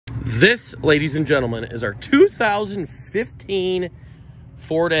This, ladies and gentlemen, is our 2015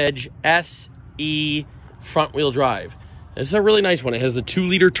 Ford Edge SE front-wheel drive. This is a really nice one. It has the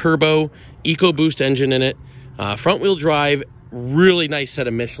 2-liter turbo Ecoboost engine in it. Front-wheel drive, really nice set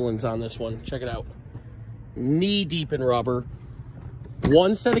of Michelins on this one. Check it out. Knee-deep in rubber.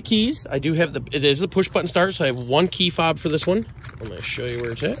 One set of keys. I do have it is the push-button start, so I have one key fob for this one. I'm going to show you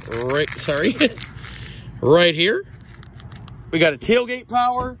where it's at. Right, sorry. Right here. We got a tailgate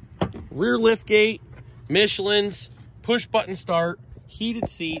power, rear lift gate, Michelin's, push button start, heated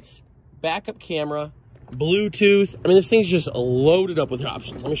seats, backup camera, Bluetooth. I mean, this thing's just loaded up with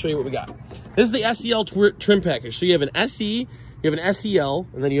options. Let me show you what we got. This is the SEL trim package. So you have an SE, you have an SEL,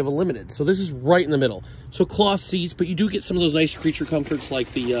 and then you have a Limited. So this is right in the middle. So cloth seats, but you do get some of those nice creature comforts like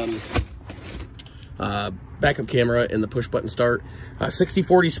the backup camera and the push button start.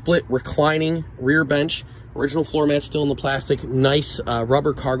 60-40 split reclining rear bench. Original floor mat still in the plastic. Nice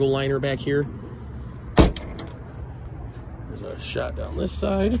rubber cargo liner back here. There's a shot down this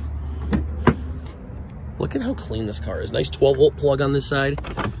side. Look at how clean this car is. Nice 12-volt plug on this side.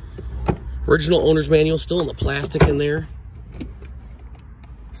 Original owner's manual still in the plastic in there.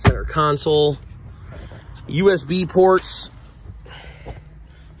 Center console. USB ports.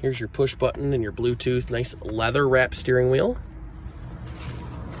 Here's your push button and your Bluetooth. Nice leather wrap steering wheel.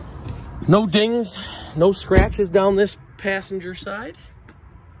 No dings, no scratches down this passenger side.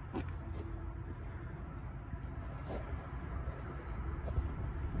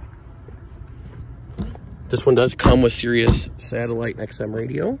 This one does come with Sirius satellite and XM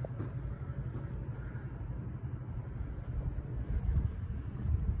radio.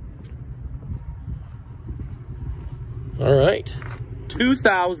 All right,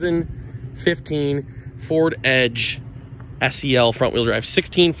 2015 Ford Edge SEL front-wheel drive.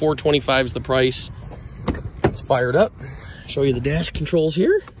 16,425 is the price. It's fired up. Show you the dash controls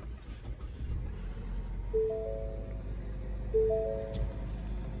here.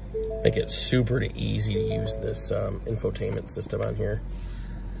 Make it super easy to use this infotainment system on here.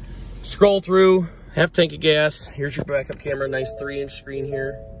 Scroll through, half tank of gas. Here's your backup camera, nice 3-inch screen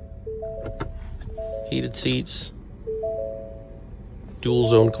here. Heated seats. Dual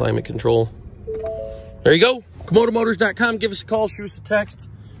zone climate control. There you go. ComodoMotors.com. Give us a call, shoot us a text.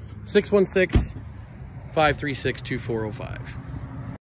 616-536-2405.